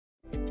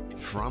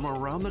from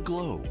around the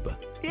globe.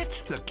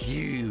 It's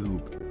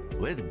theCUBE,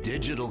 with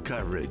digital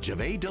coverage of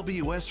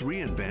AWS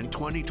reInvent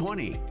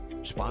 2020.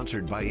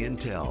 Sponsored by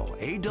Intel,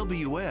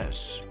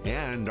 AWS,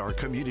 and our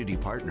community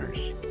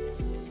partners.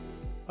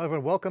 Hello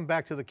everyone, welcome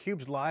back to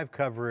theCUBE's live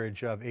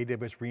coverage of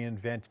AWS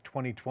reInvent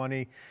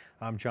 2020.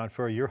 I'm John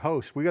Furrier, your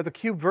host. We are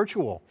theCUBE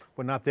virtual.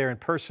 We're not there in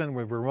person,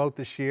 we're remote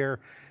this year,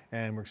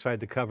 and we're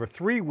excited to cover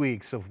 3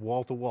 weeks of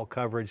wall-to-wall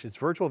coverage. It's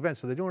virtual events,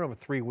 so they're doing it over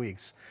 3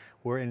 weeks.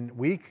 We're in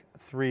week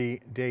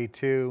 3, day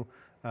 2,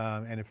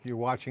 and if you're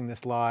watching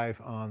this live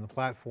on the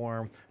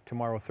platform,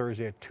 tomorrow,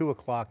 Thursday at 2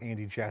 o'clock,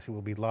 Andy Jassy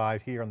will be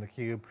live here on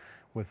theCUBE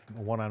with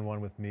one-on-one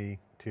with me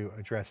to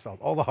address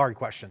all the hard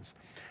questions.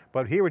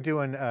 But here we're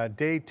doing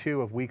day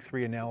 2 of week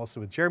 3 analysis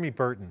with Jeremy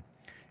Burton,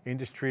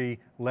 industry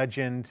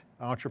legend,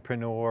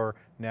 entrepreneur,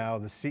 now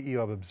the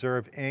CEO of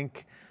Observe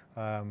Inc.,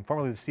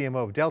 formerly the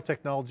CMO of Dell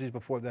Technologies,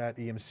 before that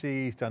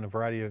EMC, he's done a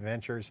variety of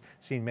ventures,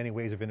 seen many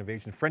ways of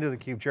innovation. Friend of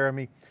theCUBE,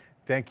 Jeremy,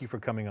 thank you for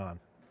coming on.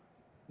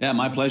 Yeah,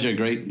 my pleasure,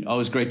 great,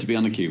 always great to be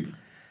on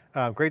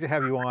theCUBE. Great to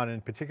have you on,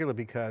 in particular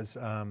because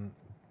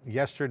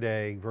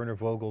yesterday, Werner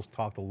Vogels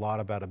talked a lot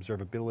about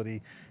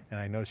observability, and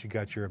I noticed you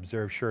got your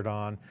Observe shirt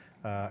on.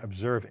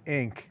 Observe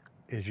Inc.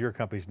 is your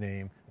company's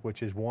name,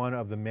 which is one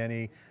of the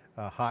many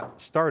hot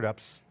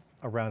startups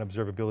around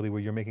observability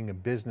where you're making a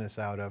business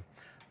out of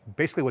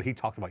basically what he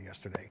talked about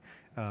yesterday.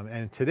 And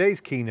in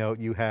today's keynote,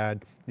 you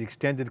had the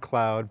extended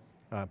cloud,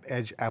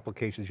 edge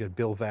applications. You had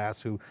Bill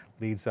Vass, who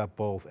leads up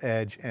both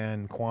edge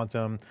and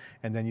quantum.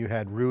 And then you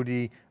had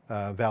Rudy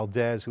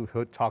Valdez, who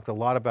talked a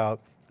lot about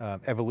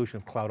evolution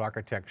of cloud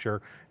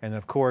architecture. And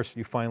of course,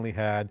 you finally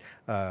had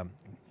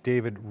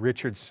David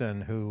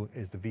Richardson, who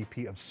is the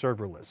VP of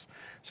serverless.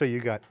 So you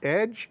got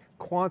edge,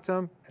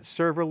 quantum,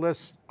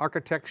 serverless,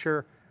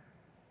 architecture.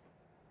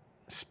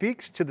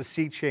 Speaks to the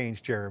sea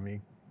change,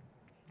 Jeremy,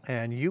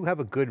 and you have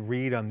a good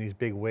read on these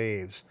big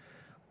waves.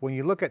 When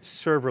you look at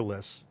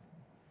serverless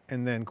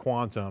and then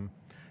quantum,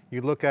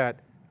 you look at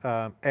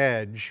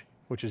edge,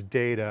 which is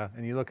data,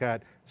 and you look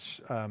at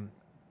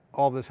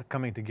all this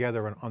coming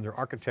together under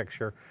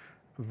architecture.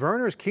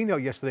 Werner's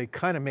keynote yesterday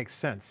kind of makes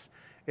sense.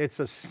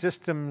 It's a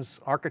systems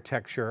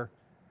architecture,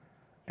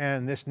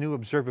 and this new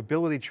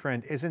observability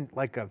trend isn't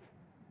like a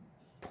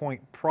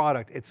point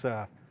product, it's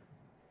a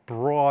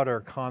broader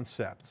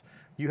concept.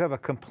 You have a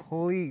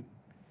complete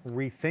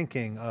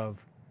rethinking of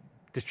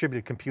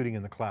distributed computing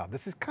in the cloud.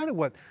 This is kind of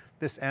what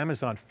this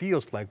Amazon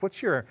feels like.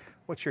 What's your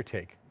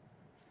take?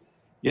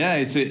 Yeah,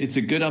 it's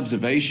a good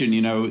observation.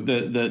 You know,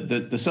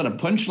 the sort of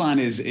punchline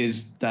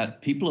is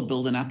that people are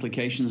building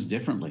applications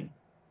differently.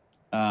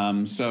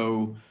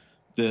 So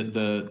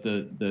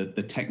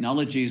the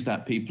technologies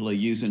that people are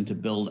using to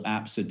build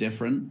apps are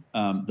different.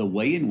 The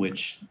way in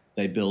which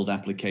they build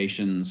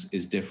applications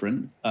is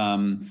different.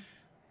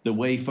 The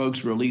way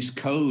folks release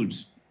code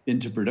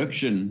into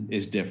production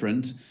is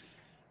different.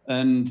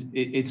 And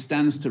it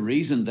stands to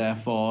reason,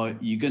 therefore,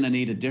 you're going to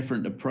need a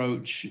different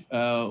approach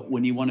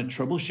when you want to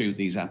troubleshoot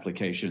these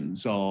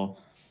applications, or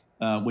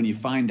when you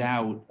find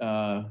out,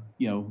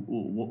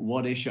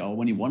 what issue, or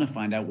when you want to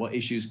find out what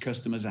issues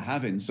customers are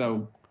having.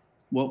 So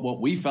what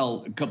we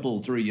felt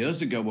 3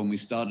 years ago when we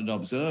started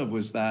Observe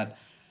was that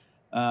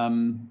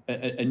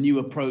a new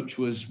approach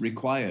was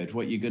required.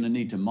 What you're going to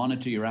need to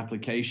monitor your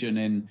application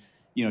in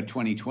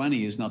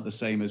 2020 is not the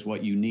same as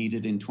what you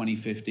needed in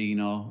 2015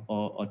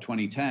 or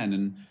 2010.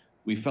 And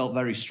we felt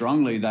very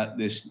strongly that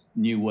this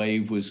new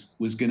wave was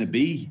going to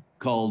be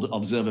called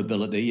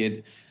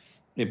observability.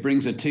 It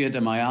brings a tear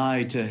to my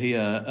eye to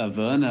hear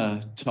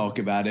Werner talk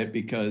about it,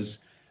 because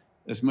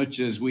as much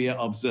as we at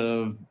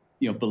Observe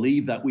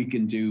believe that we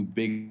can do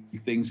big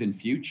things in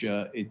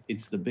future,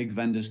 it's the big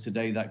vendors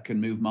today that can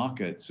move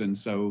markets. And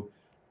so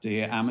to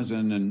hear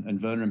Amazon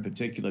and Werner in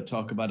particular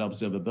talk about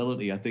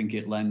observability, I think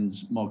it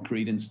lends more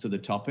credence to the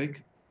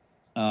topic.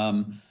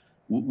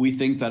 We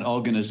think that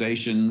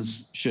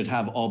organizations should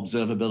have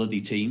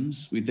observability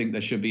teams. We think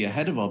there should be a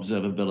head of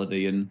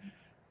observability. And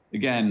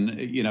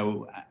again,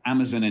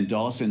 Amazon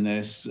endorsing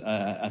this,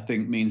 I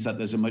think means that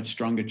there's a much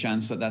stronger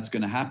chance that that's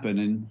going to happen.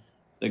 And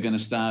they're going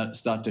to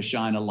start to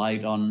shine a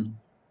light on,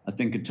 I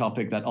think, a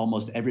topic that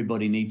almost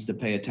everybody needs to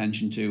pay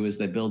attention to as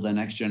they build their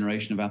next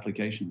generation of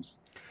applications.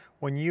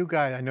 When you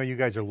guys, I know you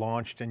guys are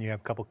launched and you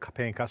have a couple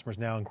paying customers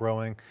now and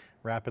growing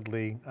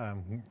rapidly,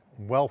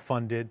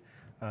 well-funded,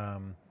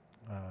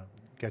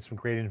 get some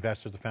great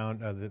investors.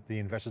 The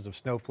investors of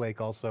Snowflake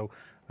also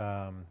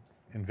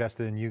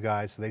invested in you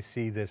guys, so they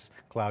see this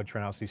cloud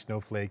trend. I'll see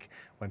Snowflake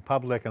went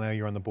public, and I know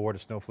you're on the board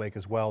of Snowflake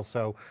as well,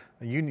 so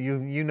you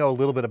know a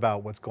little bit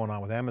about what's going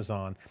on with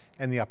Amazon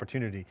and the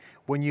opportunity.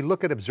 When you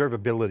look at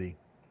observability,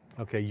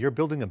 okay, you're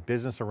building a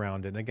business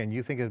around it, and again,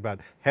 you think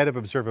about head of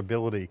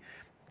observability.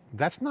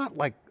 That's not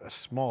like a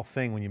small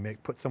thing when you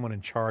put someone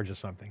in charge of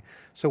something.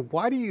 So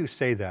why do you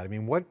say that? I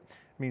mean,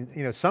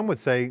 some would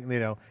say,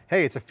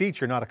 hey, it's a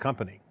feature, not a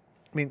company.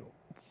 I mean,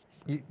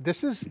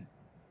 this is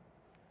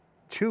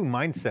two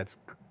mindsets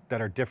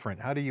that are different.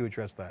 How do you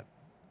address that?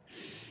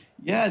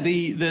 Yeah,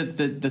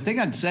 the thing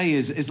I'd say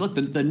is look,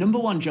 the number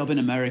one job in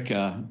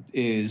America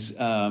is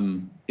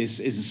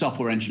a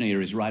software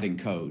engineer, is writing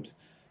code.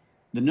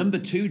 The number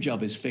two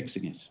job is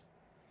fixing it.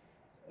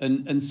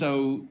 And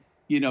so,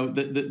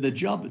 the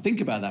job,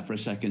 think about that for a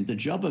second, the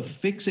job of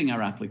fixing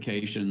our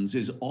applications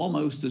is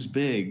almost as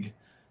big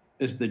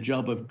as the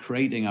job of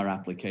creating our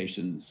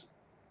applications.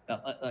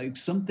 Like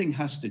something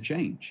has to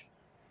change,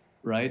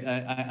 right?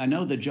 I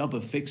know the job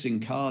of fixing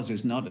cars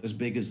is not as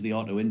big as the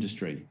auto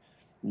industry.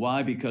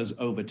 Why? Because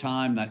over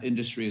time that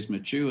industry has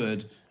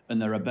matured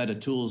and there are better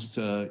tools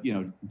to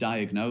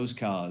diagnose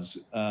cars,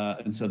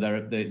 and so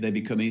they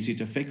become easy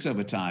to fix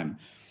over time.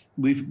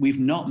 We've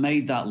not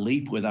made that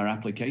leap with our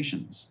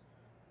applications.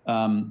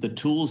 The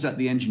tools that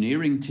the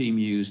engineering team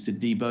use to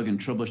debug and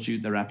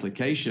troubleshoot their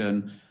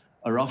application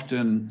are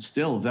often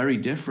still very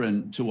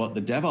different to what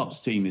the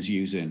DevOps team is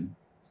using,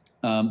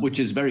 which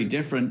is very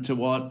different to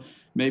what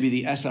maybe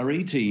the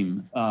SRE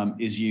team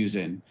is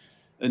using.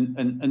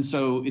 And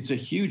so it's a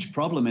huge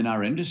problem in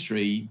our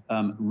industry,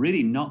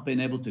 really not being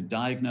able to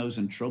diagnose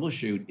and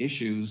troubleshoot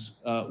issues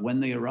when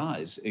they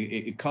arise.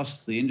 It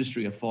costs the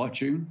industry a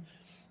fortune.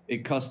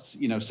 It costs,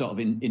 sort of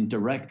in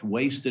direct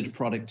wasted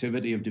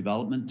productivity of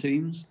development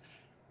teams,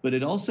 but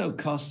it also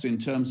costs in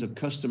terms of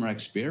customer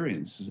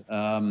experience.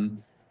 I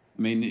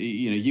mean,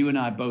 you and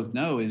I both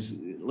know is,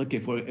 look,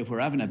 if we're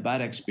having a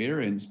bad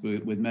experience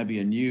with maybe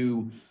a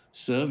new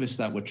service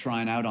that we're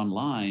trying out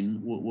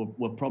online,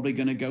 we're probably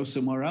going to go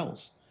somewhere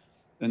else.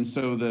 And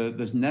so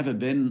there's never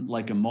been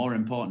like a more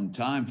important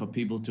time for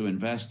people to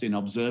invest in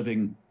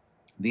observing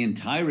the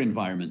entire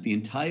environment, the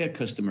entire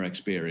customer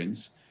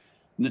experience.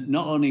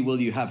 Not only will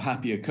you have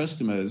happier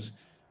customers,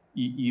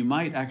 you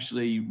might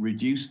actually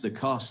reduce the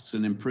costs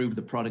and improve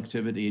the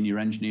productivity in your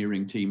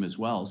engineering team as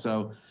well.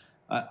 So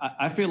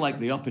I feel like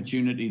the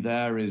opportunity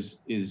there is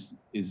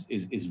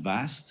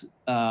vast.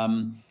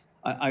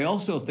 I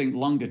also think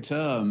longer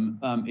term,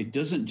 it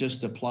doesn't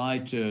just apply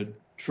to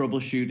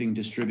troubleshooting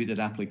distributed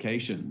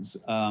applications.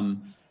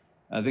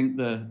 I think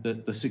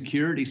the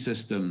security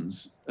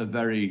systems are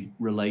very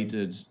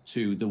related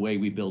to the way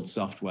we build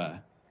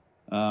software.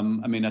 I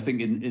mean, I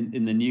think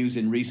in the news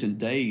in recent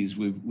days,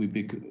 we've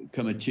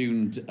become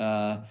attuned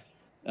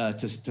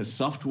to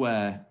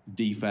software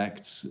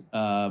defects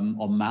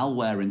or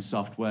malware in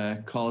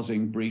software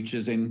causing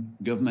breaches in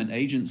government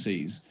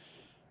agencies.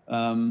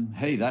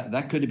 Hey,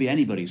 that could be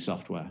anybody's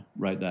software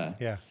right there.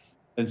 Yeah.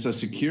 And so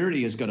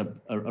security has got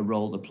a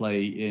role to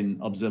play in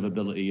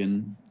observability,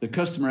 and the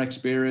customer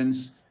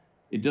experience.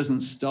 It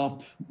doesn't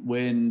stop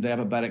when they have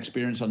a bad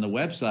experience on the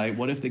website.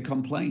 What if they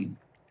complain?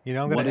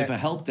 What if a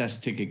help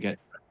desk ticket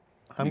gets?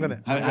 How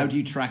do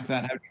you track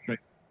that? How do you track?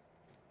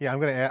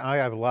 Yeah, I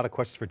have a lot of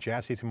questions for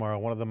Jassy tomorrow.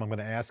 One of them I'm going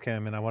to ask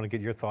him, and I want to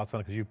get your thoughts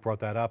on it because you brought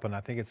that up, and I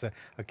think it's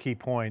a key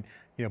point.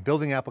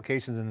 Building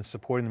applications and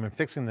supporting them and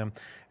fixing them.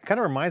 It kind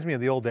of reminds me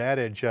of the old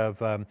adage of,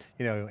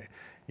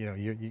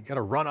 you got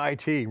to run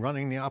IT,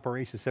 running the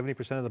operations,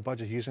 70% of the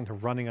budget is using to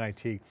running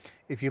IT.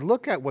 If you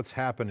look at what's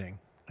happening,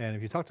 and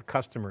if you talk to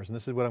customers, and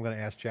this is what I'm going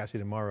to ask Jassy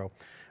tomorrow,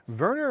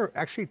 Werner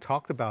actually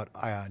talked about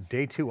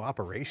day two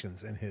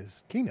operations in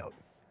his keynote.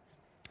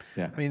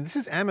 Yeah. I mean, this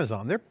is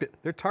Amazon,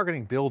 they're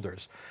targeting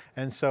builders.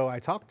 And so I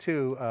talked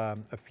to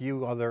a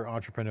few other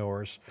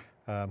entrepreneurs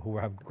who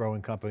have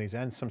growing companies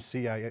and some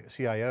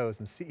CIOs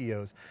and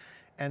CEOs.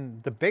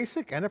 And the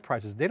basic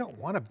enterprises, they don't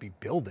want to be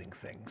building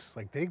things.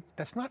 Like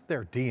that's not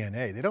their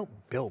DNA. They don't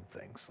build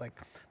things. Like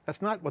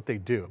that's not what they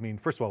do. I mean,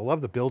 first of all, I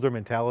love the builder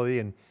mentality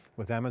and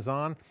with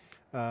Amazon,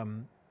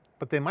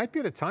 but they might be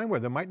at a time where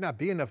there might not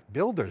be enough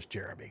builders,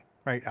 Jeremy,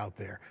 right out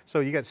there. So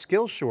you got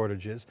skill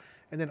shortages,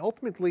 and then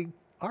ultimately,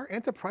 are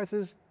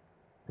enterprises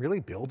really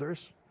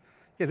builders?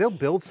 Yeah, they'll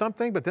build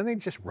something, but then they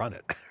just run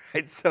it,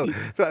 right? So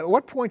at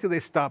what point do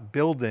they stop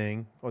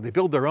building, or they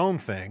build their own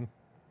thing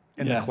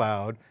in the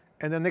cloud,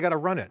 and then they got to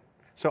run it?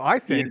 So I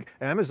think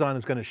Amazon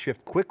is going to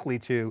shift quickly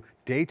to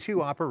day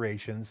two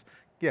operations.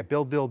 Yeah,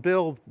 build,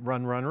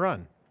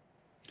 run.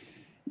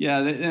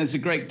 Yeah, it's a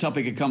great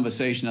topic of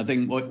conversation. I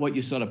think what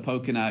you're sort of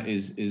poking at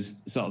is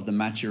sort of the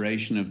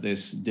maturation of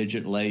this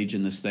digital age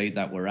and the state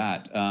that we're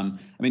at. I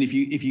mean, if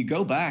you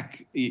go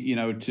back,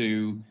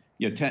 to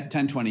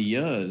 10, 20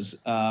 years,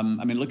 I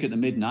mean, look at the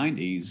mid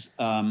 90s.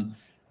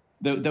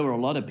 There were a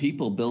lot of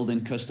people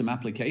building custom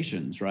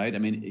applications, right? I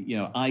mean,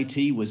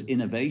 IT was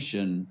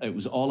innovation. It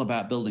was all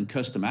about building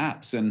custom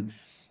apps. And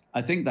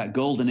I think that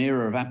golden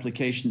era of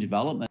application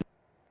development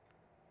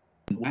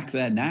back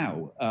there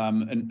now,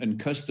 and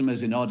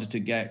customers, in order to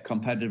get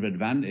competitive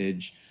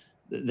advantage,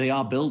 they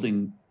are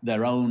building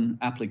their own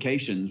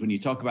applications. When you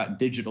talk about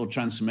digital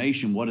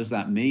transformation, what does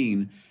that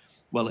mean?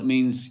 Well, it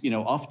means,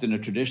 often a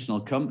traditional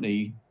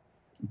company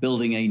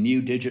building a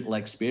new digital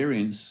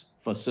experience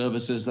for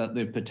services that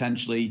they've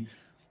potentially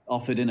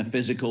offered in a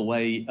physical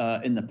way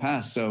in the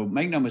past. So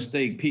make no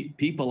mistake,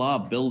 people are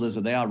builders,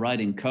 or they are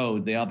writing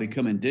code, they are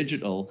becoming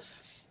digital.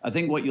 I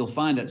think what you'll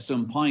find at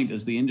some point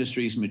as the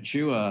industries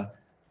mature,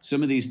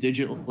 some of these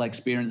digital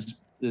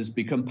experiences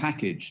become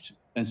packaged.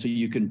 And so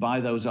you can buy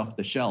those off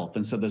the shelf.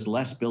 And so there's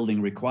less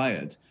building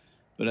required.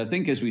 But I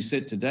think as we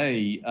sit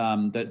today,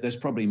 that there's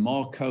probably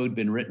more code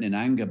been written in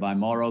anger by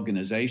more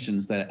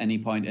organizations than at any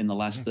point in the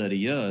last 30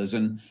 years.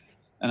 And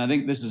I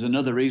think this is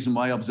another reason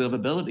why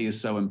observability is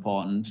so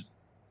important.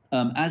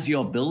 As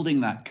you're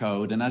building that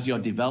code and as you're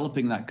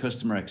developing that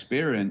customer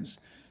experience,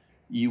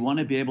 you want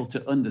to be able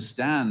to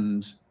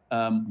understand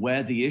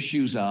where the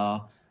issues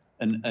are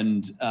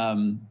and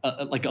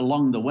like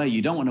along the way.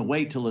 You don't want to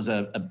wait till there's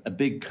a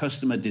big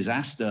customer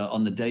disaster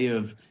on the day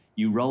of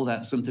you roll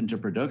out something to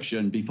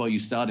production before you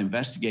start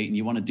investigating.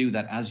 You want to do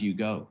that as you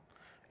go.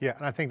 Yeah,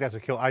 and I think that's a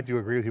kill. I do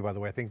agree with you, by the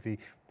way. I think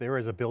there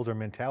is a builder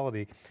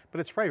mentality,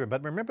 but it's private.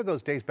 But remember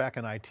those days back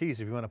in ITs,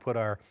 if you want to put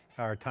our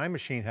time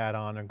machine hat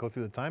on and go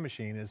through the time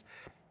machine, is,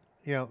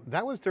 you know,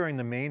 that was during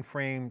the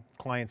mainframe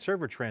client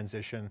server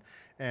transition,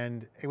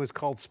 and it was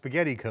called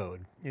spaghetti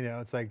code. You know,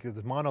 it's like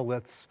the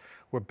monoliths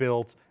were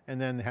built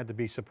and then had to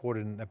be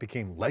supported, and that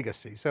became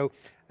legacy. So,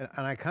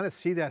 and I kind of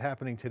see that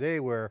happening today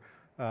where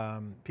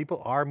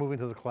people are moving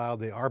to the cloud,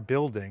 they are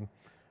building,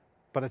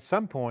 but at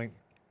some point,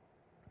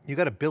 you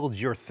got to build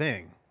your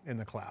thing in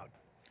the cloud.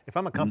 If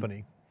I'm a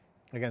company,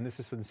 again, this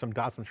is some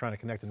dots I'm trying to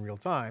connect in real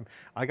time.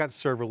 I got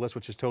serverless,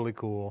 which is totally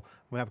cool.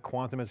 I'm going to have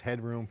Quantum as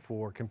headroom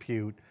for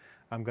compute.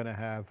 I'm going to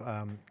have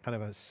kind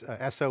of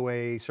a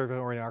SOA,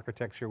 server-oriented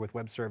architecture with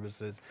web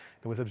services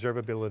and with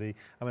observability.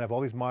 I'm going to have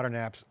all these modern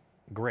apps,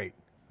 great.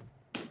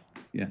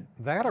 Yeah.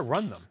 I got to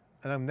run them.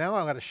 And now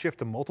I've got to shift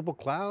to multiple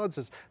clouds.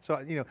 So,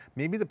 you know,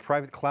 maybe the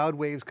private cloud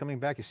wave's coming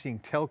back. You're seeing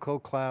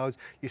telco clouds.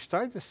 You're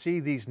starting to see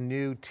these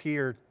new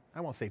I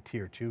won't say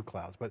tier 2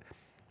 clouds, but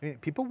I mean,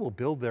 people will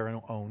build their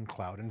own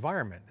cloud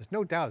environment. There's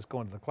no doubt it's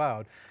going to the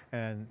cloud.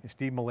 And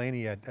Steve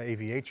Mullaney at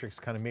Aviatrix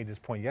kind of made this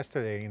point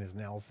yesterday in his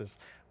analysis,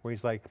 where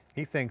he's like,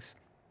 he thinks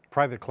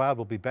private cloud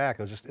will be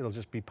back. It'll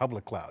just be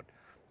public cloud.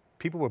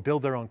 People will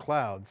build their own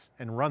clouds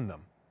and run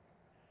them.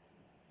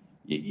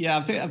 Yeah,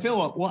 I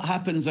feel what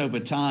happens over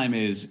time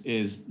is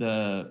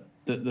the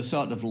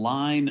sort of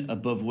line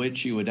above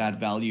which you would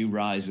add value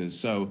rises.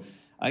 So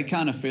I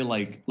kind of feel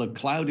like, look,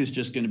 cloud is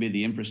just going to be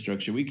the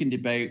infrastructure. We can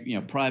debate, you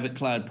know, private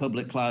cloud,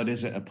 public cloud.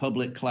 Is it a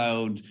public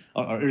cloud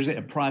or is it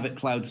a private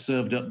cloud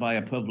served up by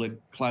a public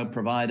cloud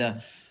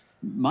provider?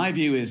 My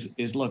view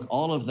is look,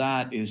 all of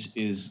that is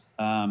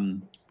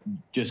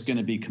just going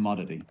to be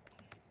commodity,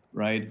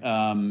 right?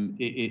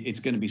 It's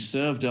going to be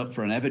served up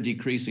for an ever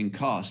decreasing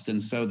cost.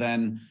 And so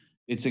then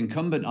it's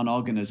incumbent on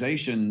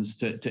organizations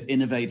to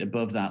innovate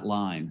above that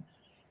line.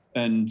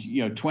 And,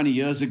 you know, 20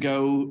 years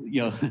ago,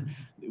 you know,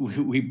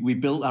 we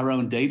built our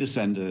own data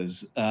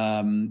centers,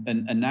 and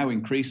now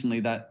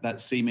increasingly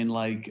that's seeming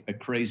like a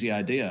crazy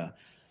idea.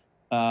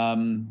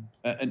 And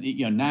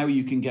you know, now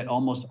you can get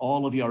almost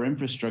all of your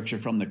infrastructure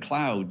from the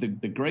cloud.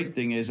 The great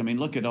thing is, I mean,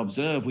 look at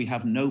Observe. We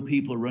have no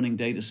people running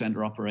data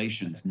center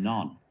operations,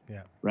 none.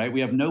 Yeah. Right. We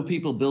have no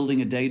people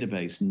building a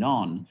database,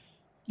 none.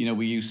 You know,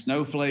 we use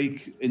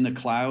Snowflake in the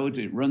cloud.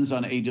 It runs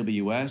on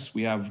AWS.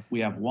 We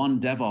have one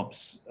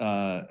DevOps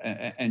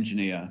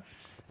engineer.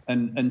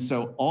 And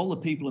so all the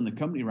people in the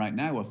company right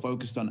now are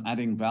focused on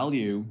adding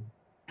value,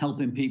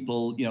 helping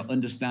people, you know,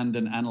 understand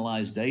and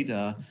analyze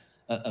data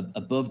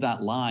above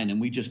that line.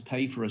 And we just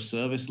pay for a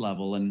service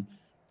level. And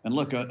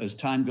look, as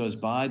time goes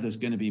by, there's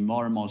going to be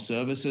more and more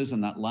services,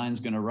 and that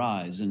line's going to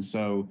rise. And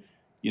so,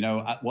 you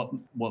know,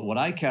 what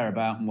I care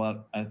about, and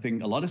what I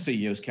think a lot of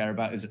CEOs care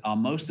about, is, are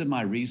most of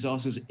my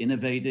resources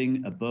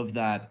innovating above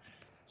that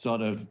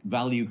sort of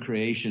value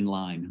creation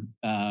line?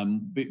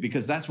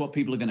 Because that's what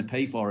people are going to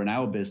pay for in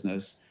our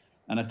business.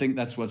 And I think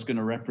that's what's going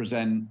to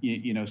represent,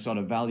 you know, sort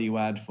of value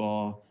add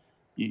for,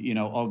 you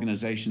know,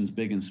 organizations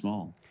big and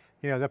small.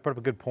 You know, that brought up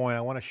a good point.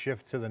 I want to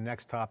shift to the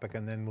next topic,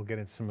 and then we'll get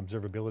into some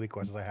observability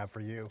questions I have for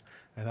you,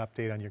 an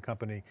update on your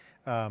company.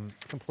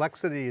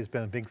 Complexity has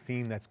been a big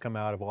theme that's come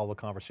out of all the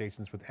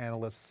conversations with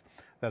analysts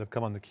that have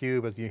come on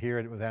theCUBE, as you hear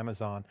it with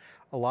Amazon.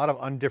 A lot of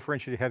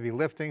undifferentiated heavy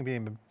lifting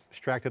being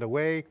abstracted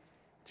away,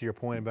 to your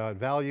point about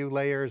value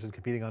layers and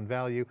competing on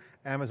value.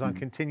 Amazon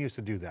continues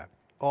to do that.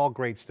 All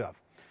great stuff.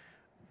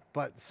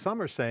 But some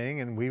are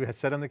saying, and we had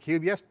said on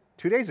theCUBE,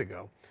 2 days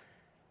ago,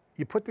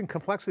 you put the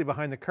complexity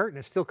behind the curtain,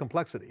 it's still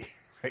complexity,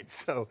 right?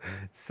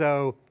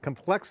 So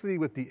complexity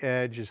with the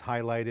edge is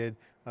highlighted,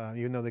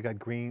 even though they got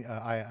green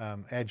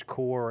edge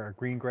core or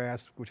green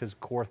grass, which is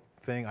core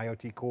thing,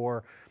 IoT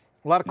core.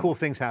 A lot of cool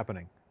things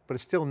happening, but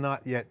it's still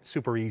not yet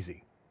super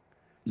easy.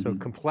 So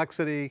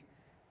complexity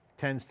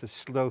tends to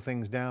slow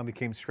things down,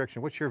 became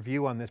friction. What's your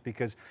view on this?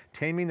 Because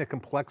taming the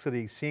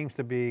complexity seems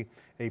to be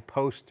a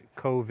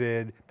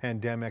post-COVID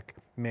pandemic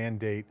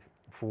mandate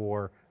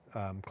for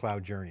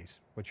cloud journeys.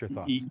 What's your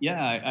thoughts?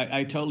 Yeah,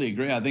 I totally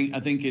agree. I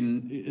think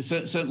in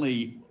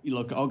certainly,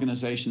 look,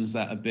 organizations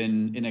that have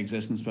been in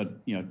existence for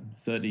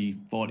 30,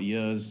 40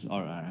 years,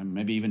 or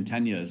maybe even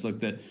 10 years,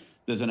 look, that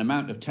there's an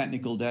amount of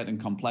technical debt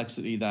and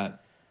complexity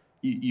that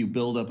you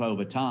build up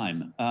over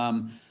time.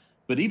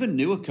 But even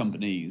newer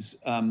companies,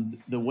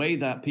 the way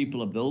that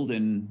people are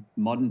building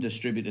modern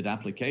distributed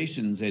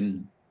applications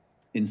in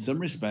some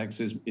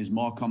respects is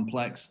more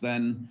complex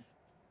than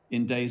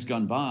in days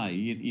gone by.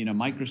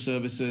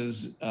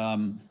 Microservices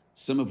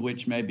some of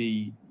which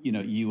maybe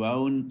you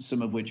own,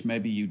 some of which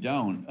maybe you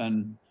don't.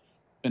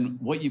 And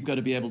what you've got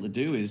to be able to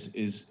do is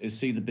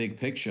see the big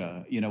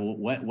picture.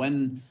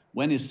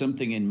 When is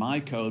something in my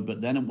code,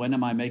 but then when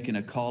am I making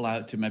a call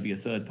out to maybe a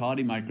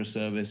third-party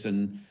microservice,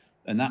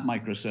 and that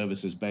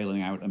microservice is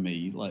bailing out on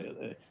me?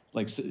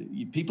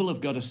 People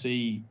have got to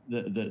see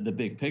the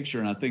big picture.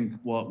 And I think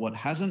what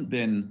hasn't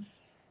been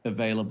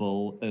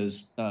available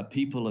as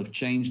people have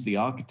changed the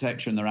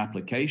architecture in their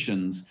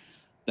applications,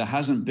 there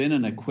hasn't been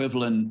an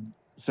equivalent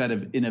set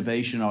of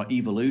innovation or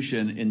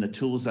evolution in the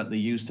tools that they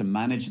use to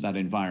manage that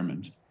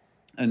environment.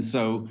 And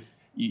so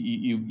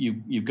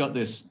you've got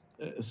this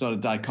sort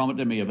of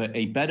dichotomy of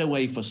a better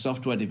way for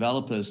software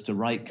developers to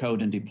write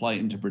code and deploy it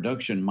into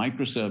production,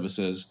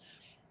 microservices,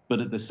 but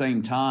at the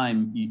same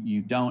time,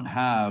 you don't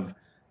have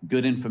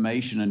good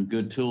information and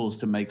good tools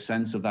to make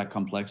sense of that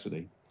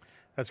complexity.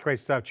 That's great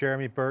stuff.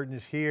 Jeremy Burton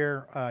is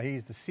here.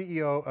 He's the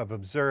CEO of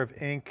Observe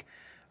Inc.,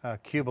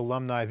 CUBE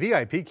alumni,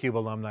 VIP CUBE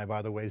alumni,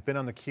 by the way. He's been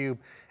on theCUBE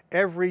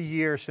every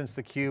year since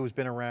theCUBE has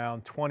been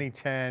around,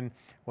 2010,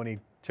 when he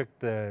took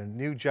the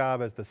new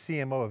job as the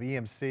CMO of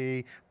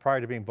EMC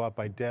prior to being bought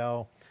by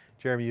Dell.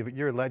 Jeremy,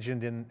 you're a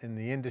legend in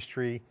the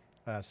industry,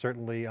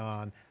 certainly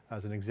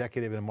as an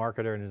executive and a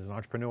marketer and as an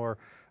entrepreneur.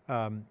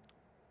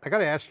 I got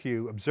to ask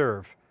you,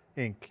 Observe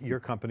Inc., your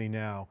company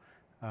now,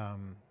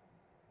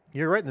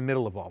 you're right in the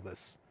middle of all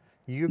this.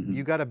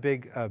 You got a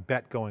big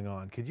bet going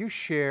on. Could you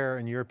share,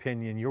 in your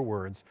opinion, your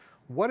words,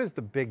 what is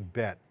the big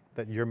bet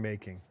that you're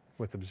making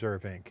with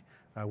Observe Inc.?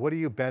 What are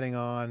you betting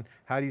on?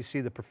 How do you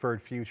see the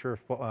preferred future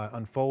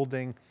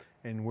unfolding,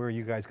 and where are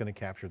you guys going to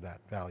capture that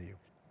value?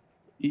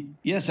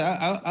 Yes,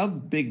 our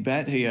big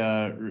bet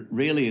here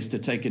really is to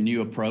take a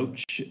new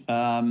approach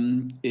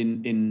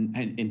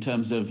in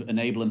terms of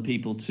enabling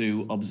people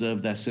to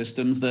observe their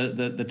systems.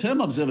 The term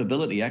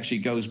observability actually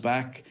goes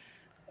back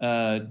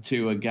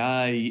to a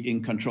guy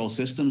in control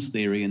systems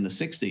theory in the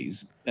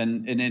 60s.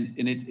 And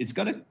it's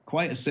got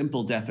quite a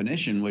simple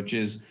definition, which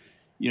is,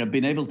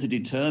 being able to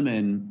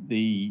determine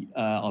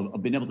or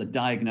being able to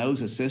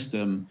diagnose a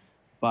system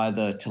by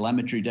the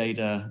telemetry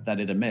data that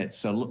it emits.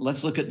 So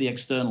let's look at the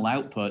external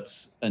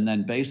outputs, and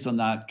then based on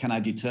that, can I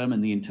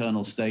determine the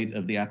internal state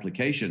of the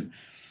application?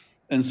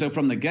 And so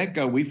from the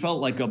get-go, we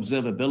felt like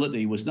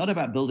observability was not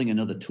about building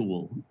another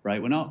tool,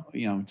 right?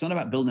 It's not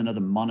about building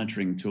another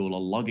monitoring tool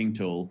or logging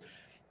tool.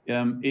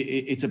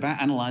 It's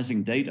about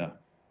analyzing data.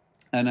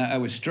 And I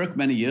was struck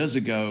many years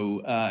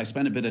ago, I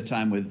spent a bit of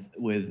time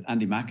with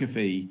Andy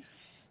McAfee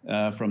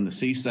from the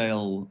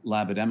CSAIL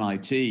lab at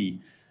MIT.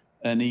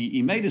 And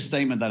he made a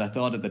statement that I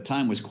thought at the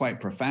time was quite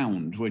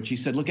profound, which he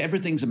said, look,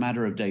 everything's a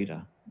matter of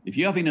data. If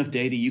you have enough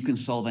data, you can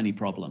solve any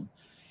problem.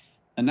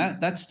 And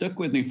that stuck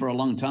with me for a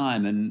long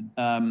time.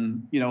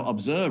 And,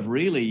 Observe,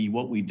 really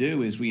what we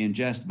do is we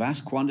ingest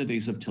vast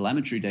quantities of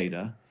telemetry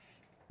data.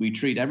 We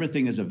treat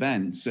everything as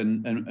events,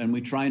 and we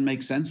try and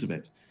make sense of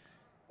it.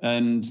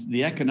 And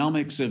the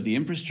economics of the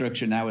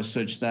infrastructure now is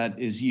such that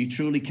you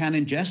truly can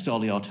ingest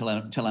all your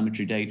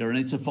telemetry data, and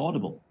it's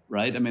affordable,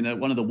 right? I mean,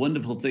 one of the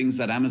wonderful things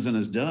that Amazon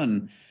has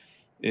done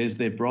is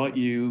they've brought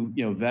you,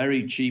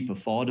 very cheap,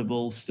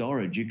 affordable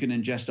storage. You can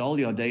ingest all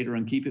your data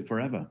and keep it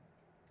forever.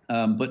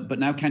 But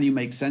now, can you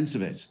make sense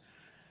of it?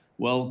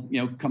 Well,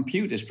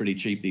 compute is pretty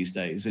cheap these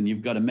days, and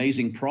you've got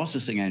amazing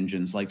processing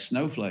engines like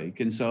Snowflake.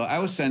 And so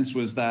our sense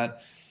was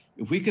that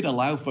if we could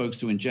allow folks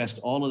to ingest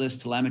all of this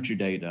telemetry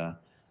data,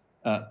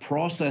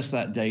 process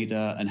that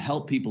data, and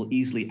help people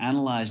easily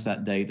analyze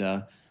that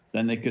data,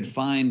 then they could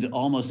find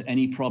almost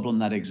any problem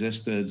that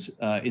existed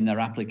in their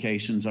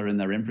applications or in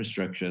their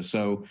infrastructure.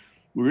 So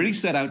we really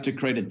set out to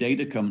create a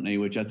data company,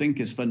 which I think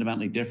is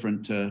fundamentally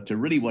different to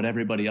really what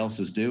everybody else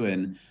is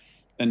doing.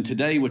 And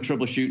today we're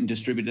troubleshooting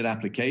distributed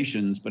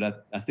applications,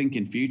 but I think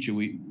in future,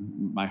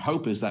 my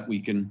hope is that we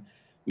can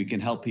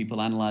help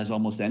people analyze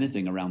almost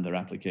anything around their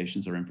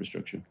applications or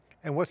infrastructure.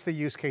 And what's the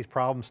use case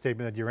problem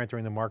statement that you're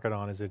entering the market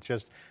on? Is it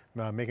just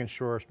making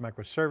sure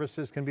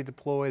microservices can be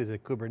deployed? Is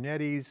it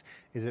Kubernetes?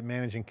 Is it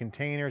managing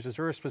containers? Is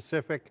there a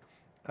specific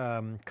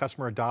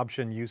customer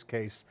adoption use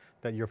case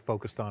that you're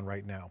focused on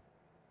right now?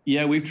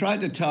 Yeah, we've tried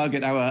to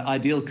target our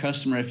ideal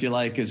customer, if you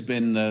like, has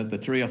been the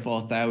 3,000 or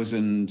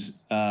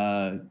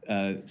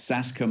 4,000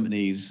 SaaS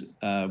companies.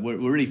 We're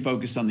really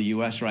focused on the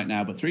US right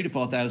now, but 3,000 to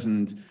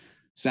 4,000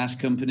 SaaS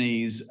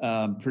companies,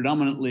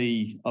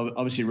 predominantly,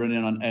 obviously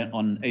running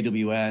on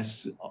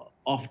AWS,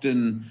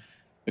 often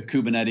a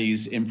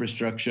Kubernetes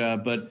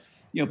infrastructure, but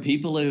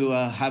people who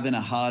are having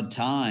a hard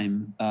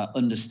time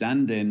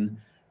understanding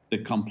the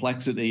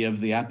complexity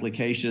of the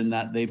application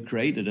that they've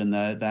created, and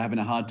they're having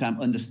a hard time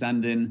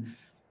understanding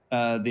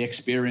the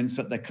experience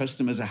that their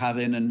customers are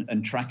having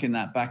and tracking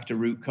that back to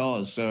root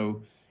cause.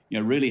 So,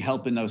 really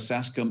helping those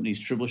SaaS companies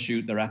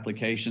troubleshoot their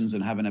applications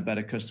and having a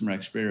better customer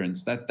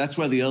experience. That's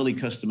where the early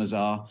customers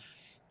are.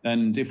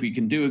 And if we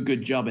can do a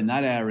good job in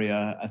that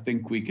area, I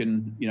think we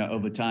can,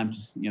 over time,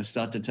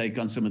 start to take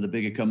on some of the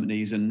bigger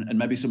companies and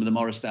maybe some of the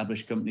more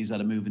established companies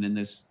that are moving in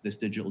this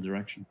digital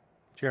direction.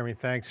 Jeremy,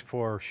 thanks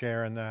for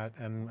sharing that.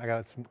 And I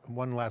got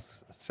one last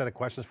set of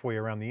questions for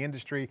you around the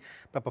industry.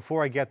 But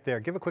before I get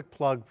there, give a quick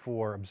plug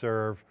for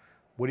Observe.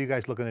 What are you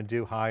guys looking to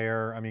do,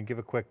 hire? I mean, give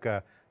a quick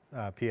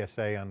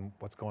PSA on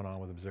what's going on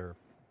with Observe.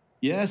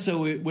 Yeah,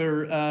 so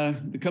we're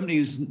the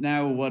company's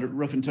now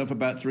rough and tough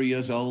about 3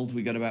 years old.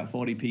 We got about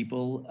 40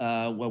 people.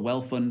 We're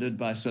well funded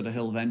by Sutter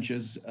Hill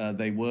Ventures.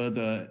 They were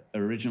the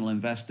original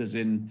investors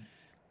in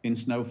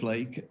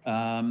Snowflake.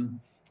 Yeah,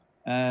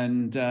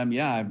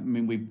 I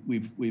mean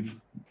we've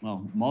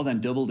well more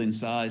than doubled in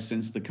size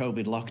since the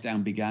COVID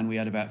lockdown began. We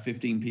had about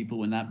 15 people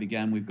when that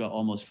began. We've got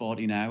almost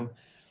 40 now.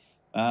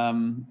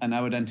 And I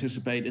would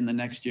anticipate in the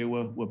next year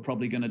we're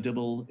probably going to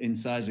double in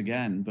size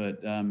again. But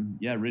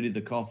yeah, really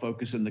the core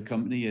focus in the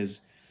company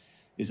is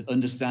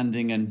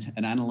understanding and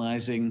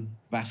analyzing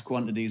vast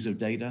quantities of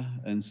data.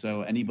 And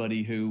so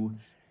anybody who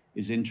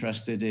is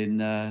interested in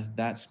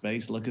that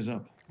space, look us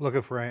up.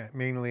 Looking for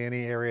mainly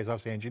any areas,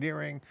 obviously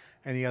engineering,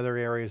 any other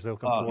areas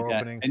looking for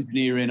openings?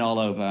 Engineering all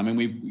over. I mean,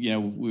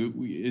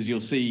 we as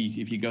you'll see,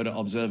 if you go to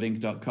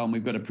observeinc.com,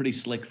 we've got a pretty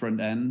slick front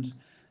end.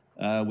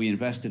 We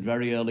invested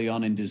very early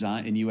on in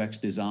design, in UX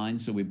design,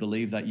 so we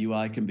believe that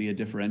UI can be a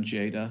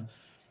differentiator.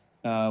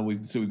 So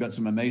we've got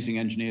some amazing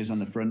engineers on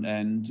the front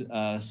end,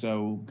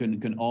 so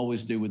can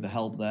always do with the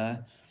help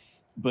there.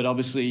 But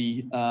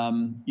obviously,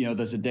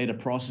 there's a data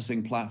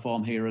processing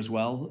platform here as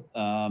well.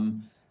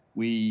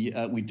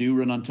 We do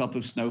run on top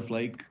of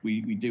Snowflake.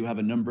 We do have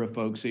a number of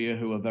folks here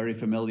who are very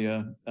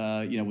familiar,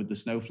 with the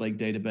Snowflake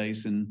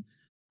database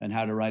and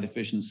how to write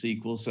efficient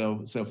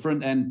SQL. So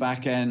front end,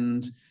 back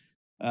end.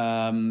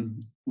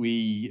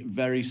 We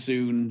very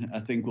soon, I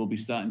think, we'll be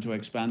starting to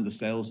expand the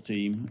sales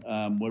team.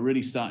 We're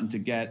really starting to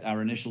get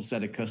our initial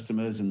set of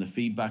customers and the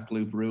feedback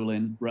loop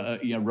rolling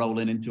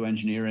into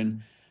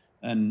engineering.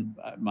 And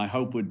my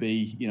hope would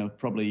be,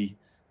 probably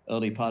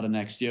early part of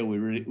next year, we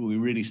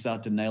really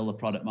start to nail the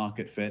product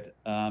market fit.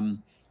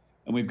 And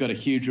we've got a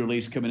huge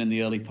release coming in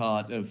the early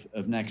part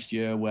of next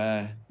year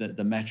where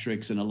the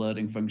metrics and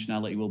alerting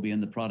functionality will be in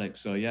the product.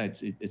 So yeah,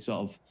 it's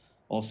sort of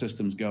all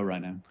systems go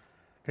right now.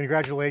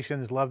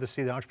 Congratulations, love to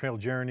see the entrepreneurial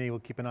journey. We'll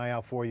keep an eye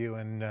out for you,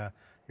 and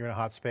you're in a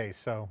hot space,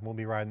 so you'll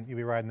be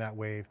riding that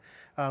wave.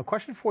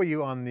 Question for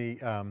you on the,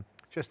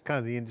 just kind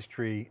of the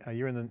industry.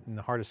 You're in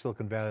the heart of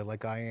Silicon Valley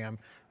like I am.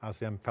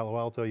 Obviously I'm in Palo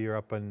Alto, you're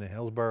up in the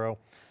Hillsborough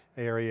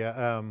area.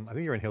 I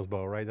think you're in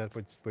Hillsborough, right?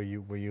 That's where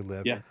you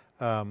live. Yeah.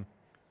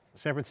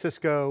 San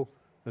Francisco,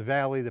 the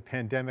Valley, the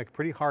pandemic,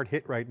 pretty hard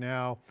hit right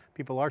now.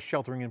 People are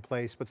sheltering in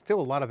place, but still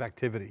a lot of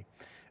activity.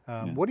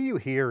 What are you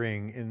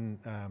hearing in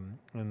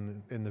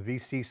the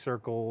VC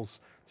circles,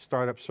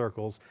 startup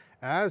circles,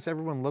 as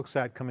everyone looks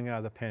at coming out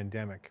of the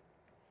pandemic?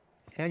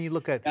 And you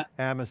look at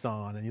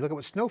Amazon, and you look at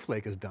what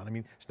Snowflake has done. I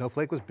mean,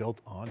 Snowflake was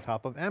built on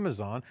top of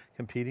Amazon,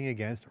 competing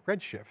against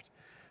Redshift.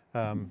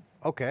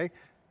 Okay,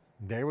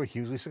 they were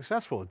hugely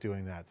successful at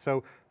doing that.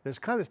 So there's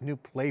kind of this new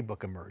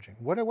playbook emerging.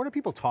 What are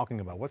people talking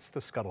about? What's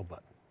the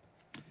scuttlebutt?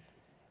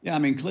 Yeah, I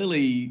mean,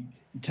 clearly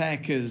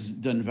tech has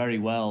done very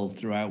well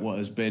throughout what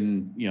has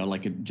been,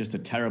 just a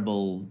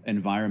terrible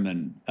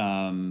environment.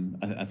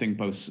 I think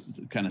both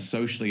kind of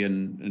socially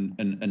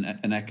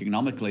and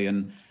economically.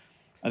 And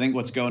I think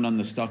what's going on in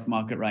the stock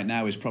market right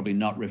now is probably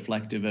not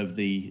reflective of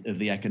the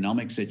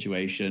economic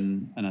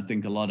situation. And I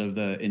think a lot of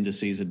the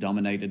indices are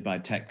dominated by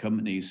tech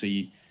companies. So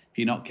if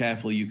you're not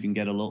careful, you can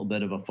get a little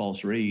bit of a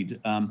false read.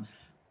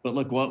 But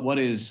look, what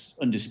is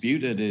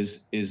undisputed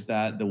is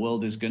that the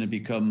world is going to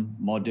become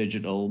more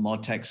digital, more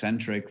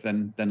tech-centric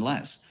than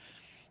less.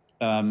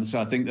 So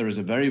I think there is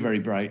a very, very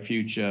bright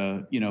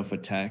future, for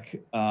tech.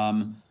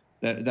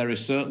 There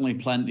is certainly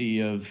plenty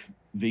of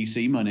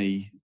VC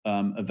money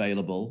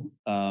available.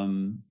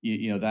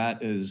 That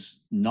has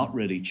not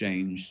really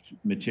changed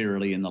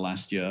materially in the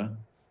last year.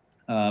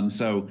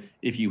 So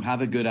if you have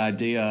a good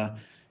idea,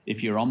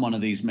 if you're on one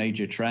of these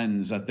major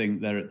trends, I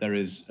think there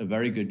is a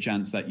very good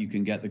chance that you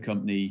can get the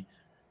company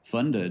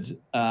funded.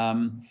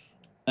 And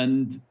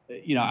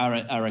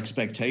our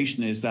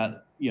expectation is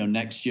that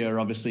next year,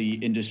 obviously,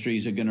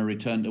 industries are going to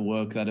return to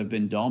work that have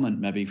been dormant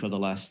maybe for the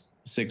last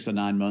 6 or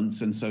 9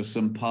 months, and so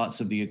some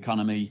parts of the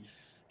economy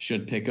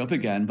should pick up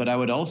again. But I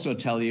would also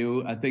tell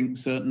you, I think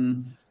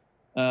certain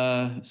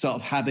sort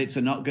of habits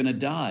are not going to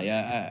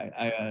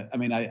die.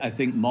 I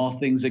think more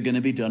things are going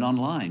to be done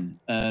online,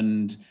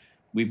 and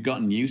we've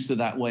gotten used to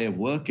that way of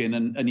working.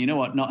 And you know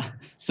what?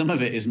 Some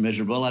of it is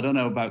miserable. I don't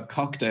know about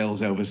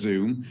cocktails over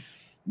Zoom,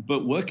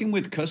 but working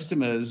with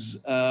customers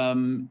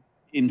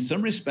in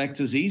some respects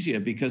is easier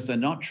because they're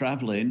not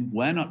traveling.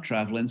 We're not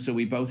traveling, so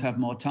we both have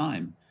more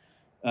time.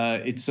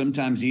 It's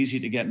sometimes easier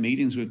to get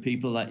meetings with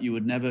people that you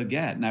would never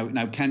get.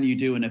 Now, can you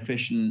do an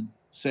efficient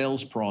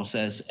sales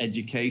process,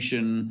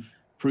 education,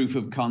 proof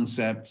of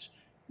concept?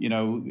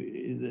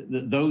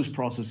 Those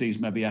processes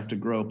maybe have to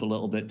grow up a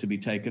little bit to be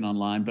taken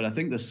online. But I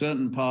think there's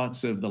certain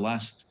parts of the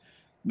last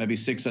maybe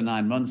 6 or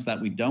 9 months that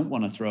we don't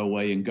want to throw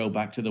away and go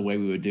back to the way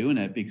we were doing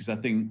it, because I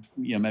think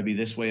maybe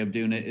this way of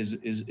doing it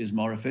is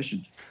more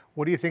efficient.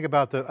 What do you think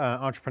about the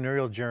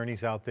entrepreneurial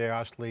journeys out there?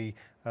 Obviously,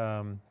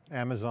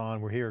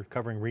 Amazon, we're here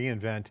covering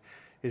reInvent.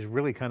 is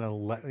really kind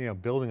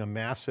of building a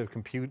massive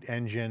compute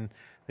engine.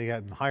 They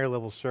got higher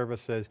level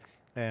services.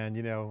 And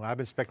I've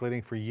been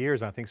speculating for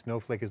years. I think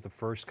Snowflake is the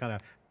first kind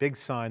of big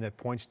sign that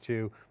points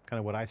to kind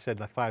of what I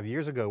said like 5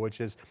 years ago, which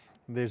is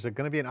there's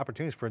going to be an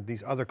opportunity for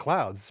these other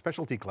clouds,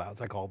 specialty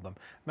clouds, I called them.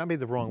 Not maybe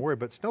the wrong word,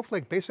 but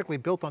Snowflake basically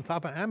built on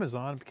top of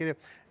Amazon, became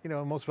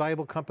most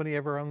valuable company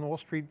ever on the Wall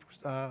Street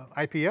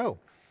IPO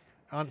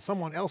on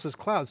someone else's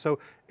cloud. So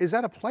is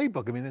that a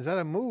playbook? I mean, is that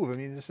a move? I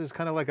mean, this is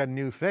kind of like a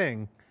new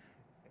thing.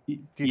 Do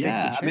you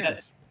take the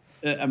chance?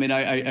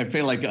 I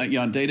feel like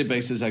on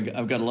databases,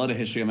 I've got a lot of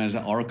history. I was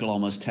at Oracle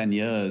almost 10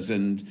 years,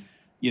 and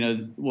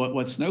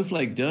what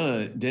Snowflake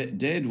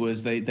did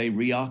was they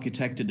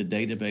re-architected a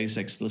database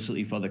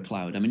explicitly for the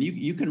cloud. I mean,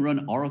 you can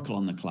run Oracle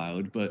on the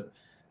cloud, but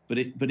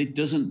it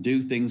doesn't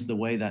do things the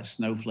way that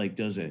Snowflake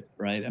does it,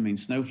 right? I mean,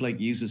 Snowflake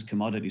uses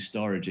commodity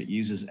storage. It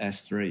uses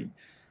S3.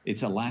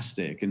 It's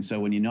elastic, and so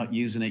when you're not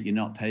using it, you're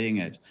not paying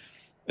it.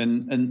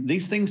 And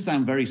these things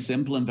sound very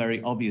simple and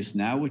very obvious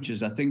now, which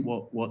is I think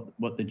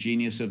what the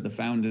genius of the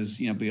founders,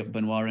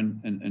 Benoit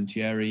and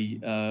Thierry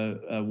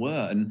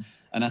were.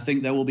 And I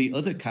think there will be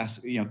other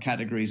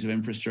categories of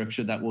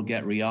infrastructure that will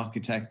get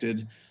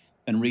re-architected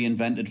and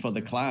reinvented for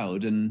the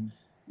cloud, and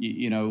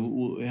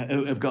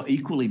have got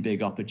equally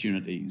big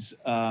opportunities.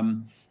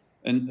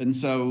 And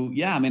so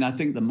yeah, I mean, I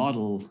think the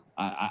model,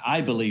 I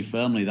believe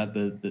firmly that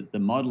the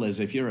model is,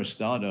 if you're a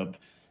startup,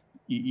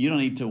 you don't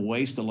need to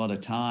waste a lot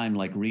of time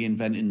like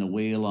reinventing the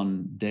wheel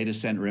on data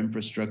center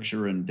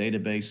infrastructure and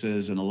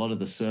databases and a lot of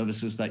the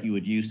services that you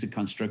would use to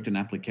construct an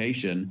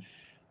application.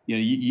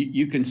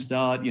 You can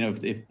start,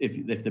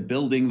 if the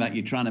building that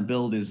you're trying to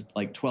build is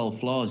like 12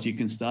 floors, you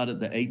can start at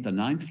the 8th or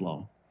 9th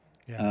floor.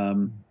 Yeah.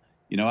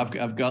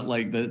 I've got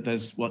like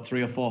there's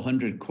 300 or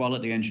 400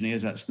 quality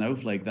engineers at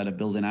Snowflake that are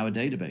building our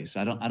database.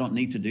 I don't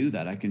need to do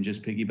that. I can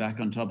just piggyback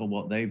on top of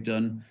what they've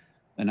done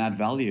and add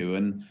value.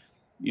 And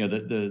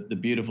the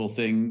beautiful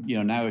thing,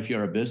 now if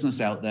you're a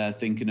business out there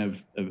thinking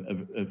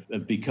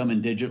of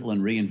becoming digital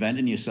and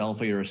reinventing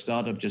yourself, or you're a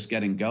startup just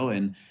getting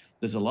going,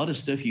 there's a lot of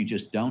stuff you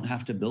just don't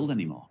have to build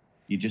anymore.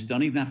 You just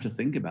don't even have to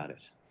think about it.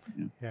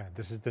 Yeah,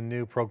 this is the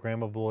new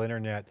programmable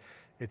internet.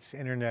 It's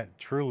internet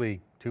truly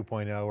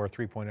 2.0 or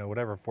 3.0,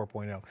 whatever,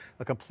 4.0,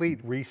 a complete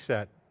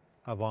reset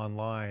of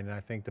online. And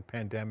I think the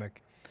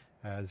pandemic,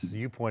 as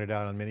you pointed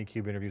out on many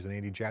CUBE interviews and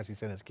Andy Jassy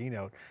said in his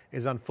keynote,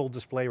 is on full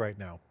display right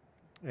now.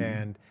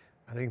 And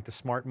I think the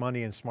smart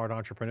money and smart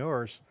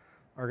entrepreneurs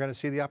are going to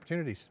see the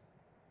opportunities.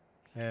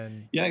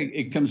 And yeah,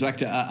 it comes back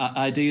to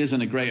ideas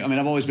and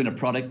I've always been a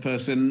product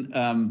person,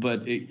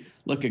 but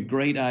look, a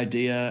great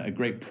idea, a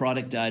great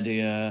product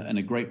idea, and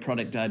a great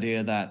product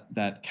idea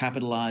that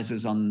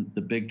capitalizes on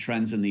the big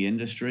trends in the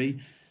industry.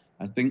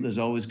 I think there's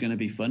always going to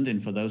be funding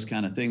for those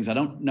kind of things. I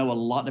don't know a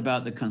lot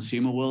about the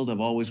consumer world.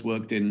 I've always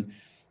worked in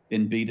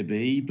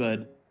B2B,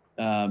 but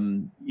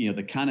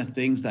the kind of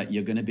things that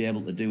you're going to be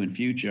able to do in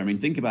future. I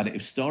mean, think about it.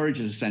 If storage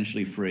is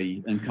essentially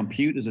free and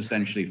compute is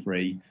essentially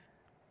free,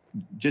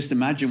 just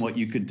imagine what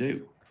you could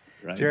do,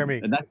 right? Jeremy,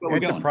 and that's where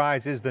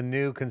enterprise is the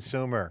new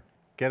consumer.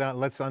 Get on,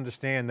 let's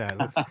understand that.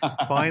 Let's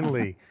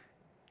finally,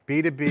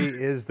 B2B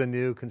is the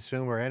new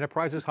consumer.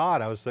 Enterprise is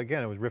hot. I was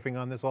riffing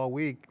on this all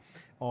week.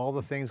 All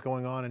the things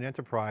going on in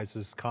enterprise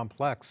is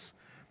complex,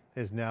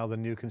 is now the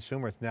new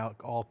consumer. It's now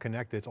all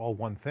connected. It's all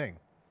one thing.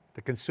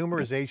 The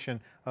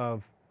consumerization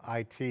of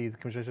IT, the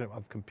consumerization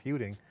of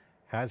computing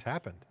has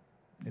happened.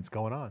 It's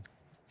going on.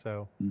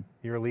 So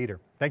you're a leader.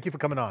 Thank you for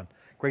coming on.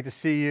 Great to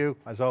see you,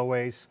 as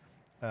always.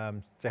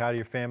 Say hi to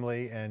your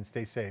family and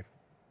stay safe.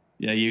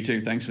 Yeah, you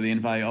too. Thanks for the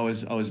invite.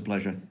 Always a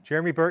pleasure.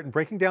 Jeremy Burton,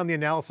 breaking down the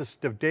analysis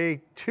of day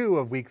 2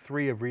 of week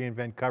 3 of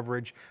reInvent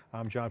coverage.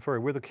 I'm John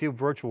Furrier. We're theCUBE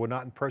virtual. We're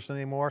not in person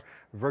anymore.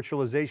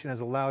 Virtualization has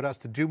allowed us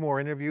to do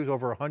more interviews,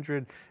 over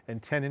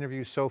 110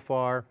 interviews so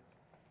far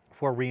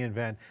for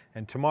reInvent.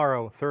 And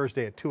tomorrow,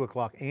 Thursday at 2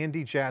 o'clock,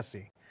 Andy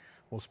Jassy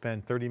will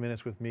spend 30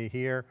 minutes with me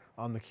here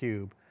on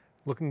theCUBE,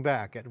 looking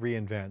back at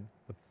reInvent,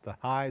 the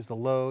highs, the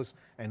lows,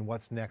 and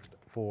what's next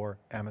for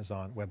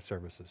Amazon Web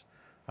Services.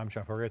 I'm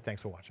John Furrier,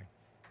 thanks for watching.